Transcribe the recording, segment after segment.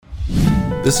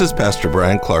This is Pastor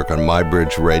Bryan on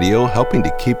mybridgeradio, helping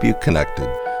to keep you connected.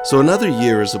 So another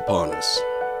year is upon us.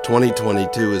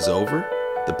 2022 is over.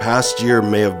 The past year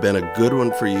may have been a good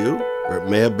one for you, or it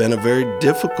may have been a very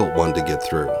difficult one to get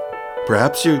through.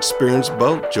 Perhaps you experienced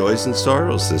both joys and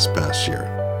sorrows this past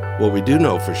year. What we do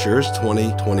know for sure is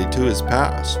 2022 is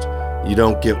past. You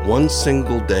don't get one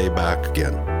single day back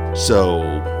again. So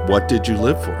what did you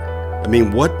live for?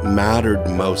 What mattered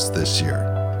most this year?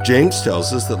 James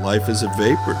tells us that life is a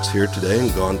vapor. It's here today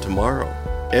and gone tomorrow.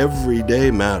 Every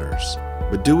day matters.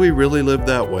 But do we really live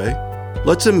that way?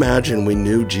 Let's imagine we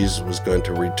knew Jesus was going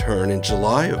to return in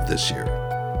July of this year.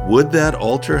 Would that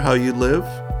alter how you live?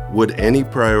 Would any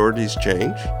priorities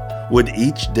change? Would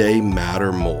each day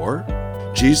matter more?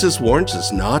 Jesus warns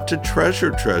us not to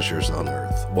treasure treasures on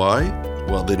earth. Why?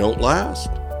 Well, they don't last.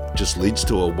 It just leads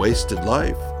to a wasted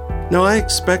life. Now, I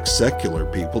expect secular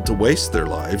people to waste their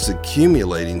lives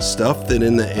accumulating stuff that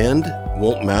in the end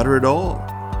won't matter at all.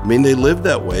 They live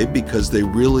that way because they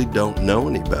really don't know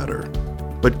any better.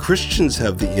 But Christians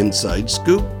have the inside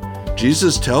scoop.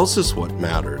 Jesus tells us what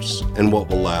matters and what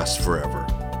will last forever.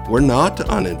 We're not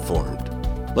uninformed.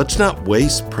 Let's not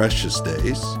waste precious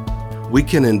days. We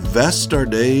can invest our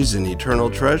days in eternal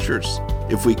treasures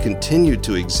if we continue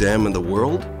to examine the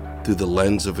world through the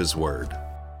lens of His Word.